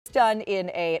done in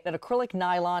an acrylic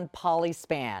nylon poly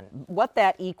span. What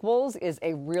that equals is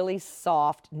a really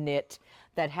soft knit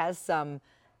that has some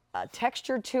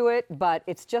texture to it, but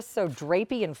it's just so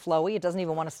drapey and flowy, it doesn't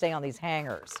even want to stay on these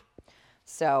hangers.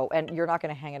 So, and you're not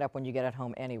going to hang it up when you get it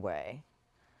home anyway.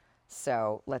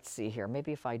 So let's see here.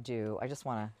 Maybe if I do, I just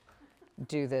want to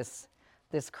do this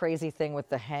crazy thing with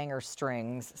the hanger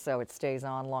strings so it stays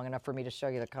on long enough for me to show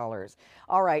you the colors.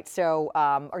 All right, so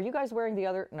are you guys wearing the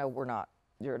other? No, we're not.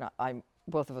 You're not.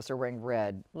 Both of us are wearing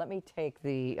red. Let me take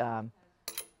this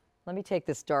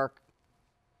dark.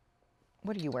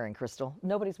 What are you wearing, Crystal?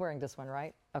 Nobody's wearing this one,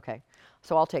 right? Okay,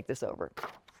 so I'll take this over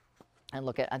and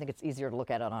look at. I think it's easier to look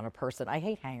at it on a person. I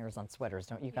hate hangers on sweaters,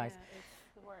 don't you guys? Yeah,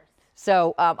 it's the worst.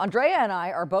 So Andrea and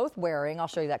I are both wearing, I'll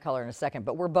show you that color in a second,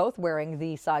 but we're both wearing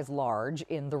the size large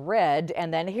in the red.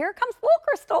 And then here comes little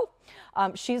Crystal.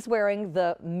 She's wearing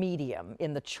the medium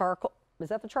in the charcoal. Is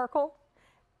that the charcoal?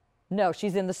 No,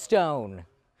 she's in the stone.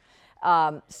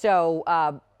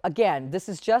 Again, this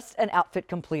is just an outfit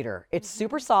completer. It's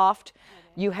super soft.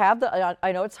 You have the,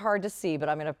 I know it's hard to see, but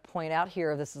I'm going to point out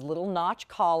here, this is a little notch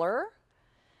collar.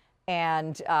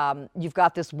 And you've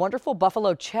got this wonderful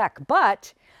buffalo check,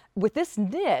 but with this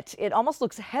knit, it almost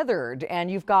looks heathered, and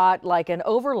you've got like an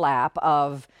overlap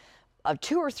of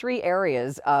 2 or 3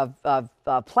 areas of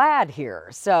plaid here.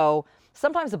 So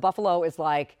sometimes the buffalo is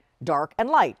like dark and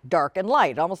light, dark and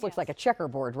light. It almost looks like a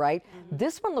checkerboard, right?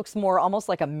 This one looks more almost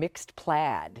like a mixed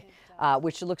plaid,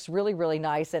 which looks really, really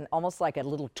nice and almost like a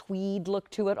little tweed look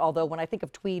to it. Although when I think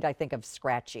of tweed, I think of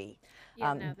scratchy.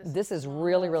 Yeah, no, this is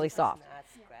really, really soft.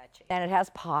 And it has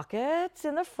pockets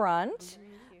in the front.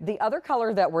 The other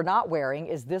color that we're not wearing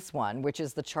is this one, which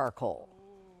is the charcoal.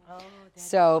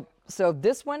 So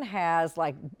this one has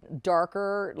like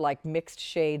darker, like mixed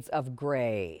shades of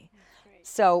gray.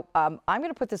 So I'm going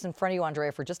to put this in front of you,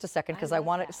 Andrea, for just a second because I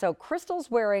want it. So Crystal's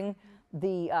wearing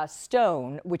the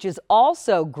stone, which is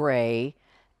also gray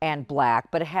and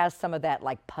black, but it has some of that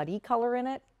like putty color in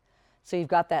it. So you've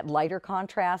got that lighter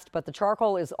contrast, but the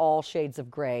charcoal is all shades of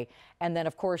gray. And then,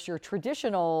 of course, your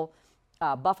traditional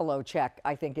buffalo check,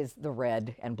 I think, is the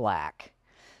red and black.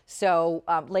 So,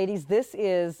 ladies, this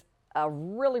is a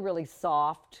really, really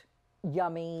soft,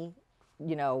 yummy,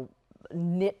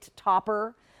 knit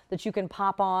topper that you can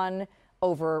pop on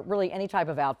over really any type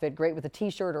of outfit. Great with a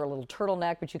t-shirt or a little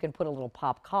turtleneck, but you can put a little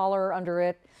pop collar under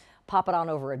it, pop it on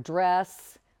over a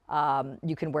dress.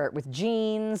 You can wear it with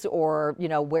jeans or,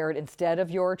 wear it instead of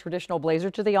your traditional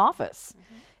blazer to the office.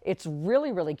 It's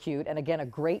really, really cute. And again, a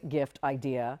great gift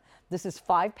idea. This is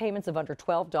 5 payments of under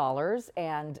 $12.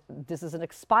 And this is an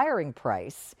expiring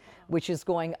price, which is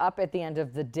going up at the end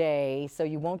of the day. So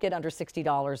you won't get under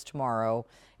 $60 tomorrow.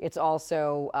 It's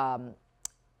also,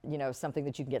 something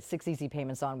that you can get 6 easy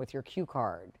payments on with your Q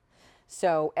card.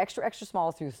 So extra, extra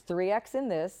small through 3X in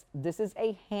this. This is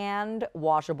a hand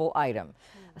washable item.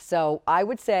 So I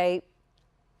would say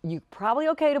you're probably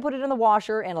okay to put it in the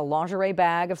washer in a lingerie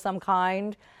bag of some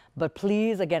kind, but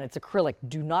please, again, it's acrylic.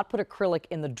 Do not put acrylic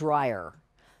in the dryer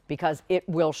because it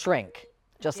will shrink,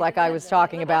 just like I was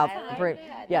talking about.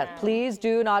 Yeah, please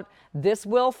do not. This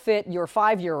will fit your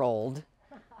 5-year-old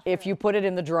if you put it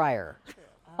in the dryer.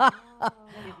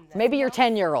 Maybe your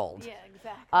 10-year-old. Yeah,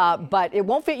 exactly. But it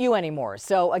won't fit you anymore.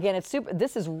 So again, it's super.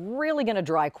 This is really going to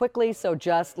dry quickly, so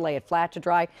just lay it flat to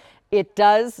dry. It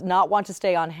does not want to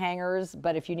stay on hangers,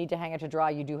 but if you need to hang it to dry,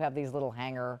 you do have these little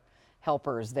hanger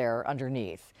helpers there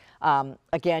underneath.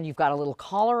 Again, you've got a little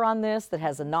collar on this that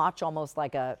has a notch, almost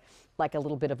like a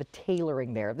little bit of a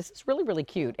tailoring there. This is really, really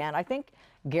cute, and I think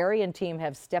Gary and team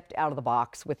have stepped out of the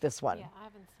box with this one. Yeah, I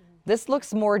haven't seen. This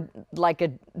looks more like a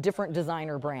different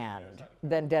designer brand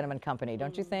than Denim & Company,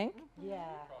 don't you think? Yeah.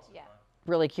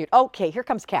 Really cute. Okay, here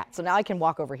comes Kat. So now I can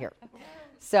walk over here.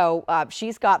 So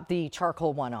she's got the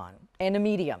charcoal one on and a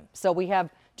medium. So we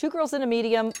have 2 girls in a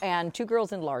medium and 2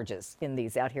 girls in larges in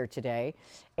these out here today.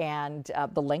 And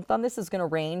the length on this is going to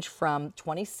range from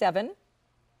 27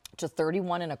 to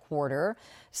 31 and a quarter.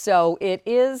 So it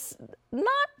is not,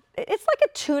 it's like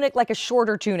a tunic, like a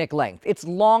shorter tunic length. It's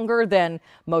longer than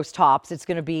most tops. It's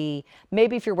going to be,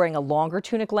 maybe if you're wearing a longer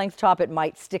tunic length top, it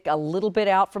might stick a little bit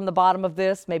out from the bottom of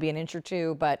this, maybe an inch or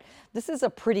 2, but this is a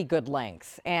pretty good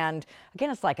length. And again,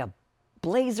 it's like a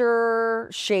blazer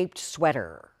shaped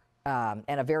sweater and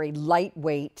a very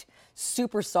lightweight,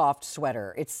 super soft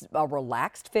sweater. It's a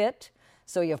relaxed fit.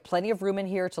 So you have plenty of room in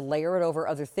here to layer it over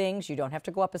other things. You don't have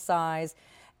to go up a size.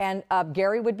 And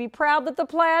Gary would be proud that the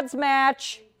plaids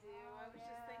match.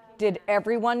 Did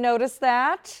everyone notice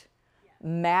that?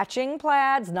 Matching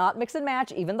plaids, not mix and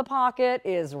match. Even the pocket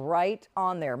is right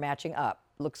on there, matching up.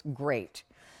 Looks great.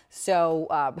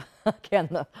 So again,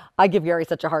 I give Gary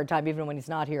such a hard time even when he's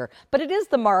not here, but it is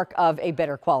the mark of a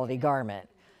better quality garment.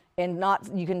 And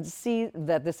you can see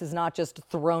that this is not just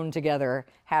thrown together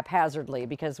haphazardly,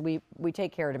 because we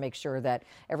take care to make sure that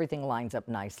everything lines up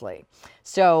nicely.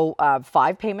 So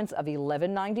 5 payments of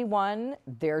 $11.91.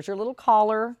 There's your little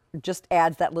collar. Just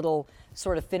adds that little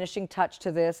sort of finishing touch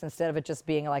to this instead of it just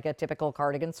being like a typical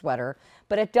cardigan sweater.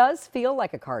 But it does feel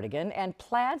like a cardigan, and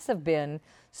plaids have been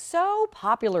so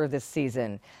popular this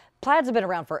season. Plaids have been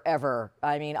around forever.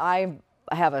 I mean, I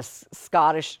have a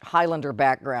Scottish Highlander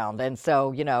background, and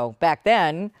so, you know, back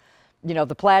then, you know,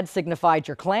 the plaid signified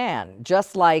your clan,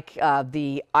 just like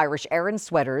the Irish Aran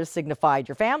sweaters signified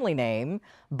your family name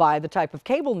by the type of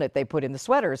cable knit they put in the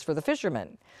sweaters for the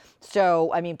fishermen.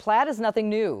 So, I mean, plaid is nothing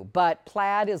new, but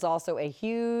plaid is also a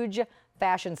huge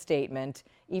fashion statement,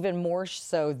 even more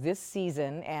so this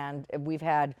season, and we've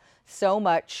had so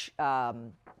much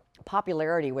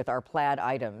popularity with our plaid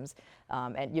items.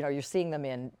 And, you know, you're seeing them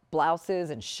in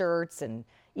blouses and shirts and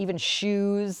even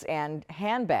shoes and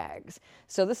handbags.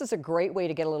 So this is a great way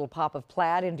to get a little pop of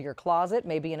plaid into your closet,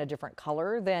 maybe in a different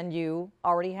color than you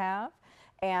already have.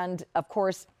 And of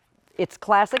course, it's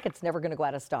classic. It's never going to go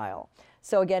out of style.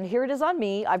 So again, here it is on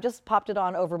me. I've just popped it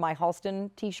on over my Halston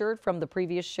t-shirt from the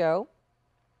previous show.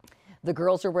 The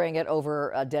girls are wearing it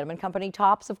over Denim Co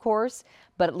tops, of course,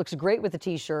 but it looks great with the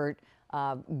t-shirt.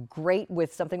 Great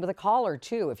with something with a collar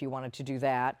too, if you wanted to do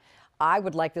that. I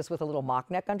would like this with a little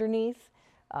mock neck underneath.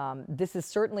 This is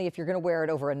certainly, if you're going to wear it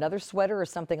over another sweater or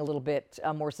something a little bit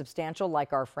more substantial,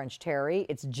 like our French terry,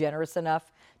 it's generous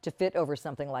enough to fit over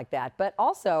something like that, but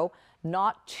also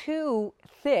not too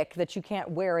thick that you can't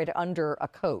wear it under a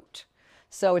coat.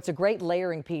 So it's a great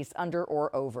layering piece under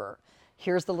or over.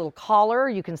 Here's the little collar.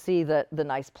 You can see the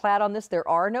nice plaid on this. There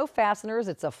are no fasteners.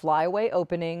 It's a flyaway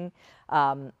opening.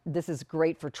 This is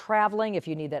great for traveling if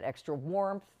you need that extra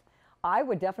warmth. I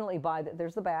would definitely buy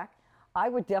there's the back. I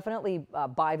would definitely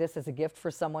buy this as a gift for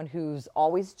someone who's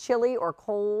always chilly or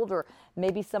cold, or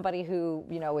maybe somebody who,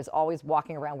 you know, is always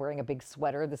walking around wearing a big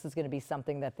sweater. This is going to be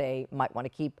something that they might want to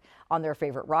keep on their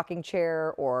favorite rocking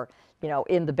chair, or, you know,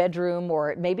 in the bedroom,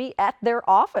 or maybe at their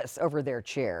office over their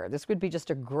chair. This would be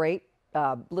just a great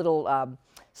little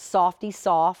softy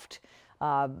soft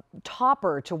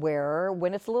topper to wear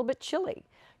when it's a little bit chilly.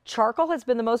 Charcoal has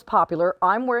been the most popular.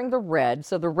 I'm wearing the red,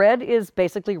 so the red is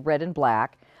basically red and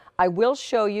black. I will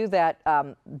show you that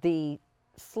the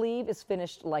sleeve is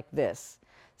finished like this.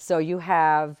 So you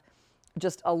have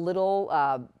just a little,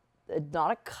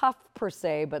 not a cuff per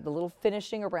se, but the little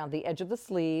finishing around the edge of the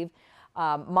sleeve.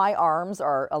 My arms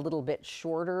are a little bit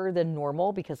shorter than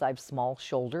normal because I have small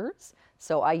shoulders.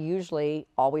 So I usually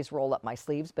always roll up my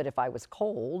sleeves, but if I was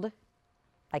cold,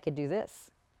 I could do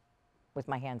this with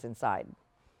my hands inside.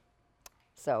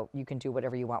 So you can do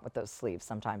whatever you want with those sleeves.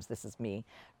 Sometimes this is me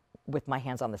with my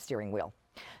hands on the steering wheel.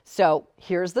 So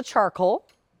here's the charcoal.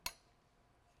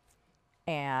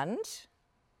 And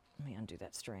let me undo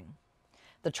that string.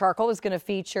 The charcoal is going to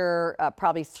feature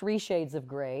probably 3 shades of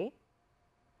gray.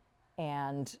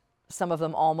 And some of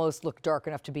them almost look dark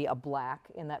enough to be a black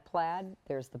in that plaid.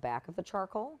 There's the back of the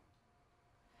charcoal.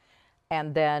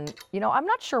 And then, you know, I'm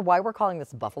not sure why we're calling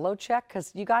this buffalo check,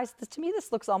 because you guys, to me,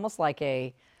 this looks almost like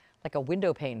a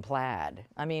window pane plaid.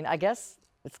 I mean, I guess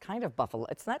it's kind of buffalo.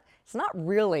 It's not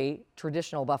really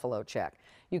traditional buffalo check.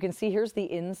 You can see here's the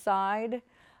inside,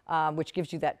 which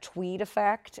gives you that tweed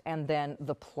effect, and then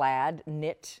the plaid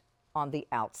knit on the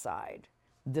outside.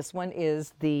 This one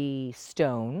is the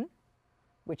stone,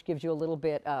 which gives you a little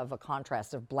bit of a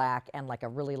contrast of black and like a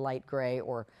really light gray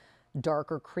or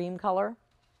darker cream color.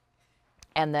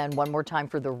 And then one more time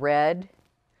for the red.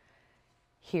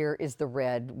 Here is the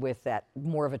red with that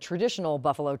more of a traditional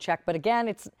buffalo check. But again,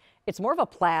 it's more of a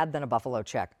plaid than a buffalo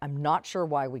check. I'm not sure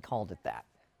why we called it that.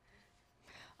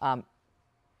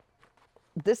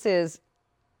 This is,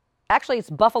 actually it's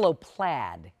buffalo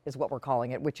plaid is what we're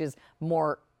calling it, which is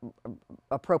more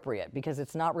appropriate because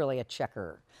it's not really a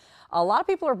checker. A lot of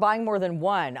people are buying more than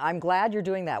one. I'm glad you're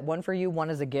doing that. One for you, one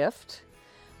as a gift.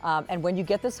 And when you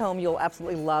get this home, you'll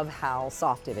absolutely love how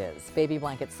soft it is. Baby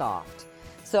blanket soft.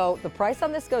 So the price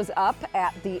on this goes up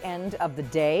at the end of the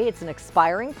day. It's an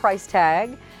expiring price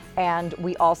tag. And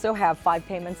we also have 5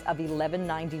 payments of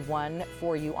 $11.91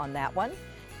 for you on that one.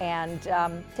 And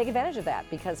take advantage of that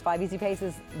because 5 Easy Pays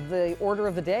is the order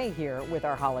of the day here with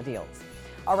our holiday deals.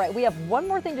 All right, we have one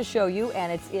more thing to show you,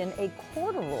 and it's in a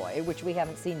corduroy, which we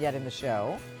haven't seen yet in the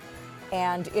show.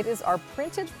 And it is our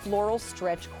printed floral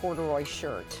stretch corduroy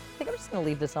shirt. I think I'm just going to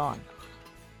leave this on.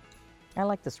 I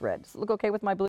like this red. Does it look okay with my blue?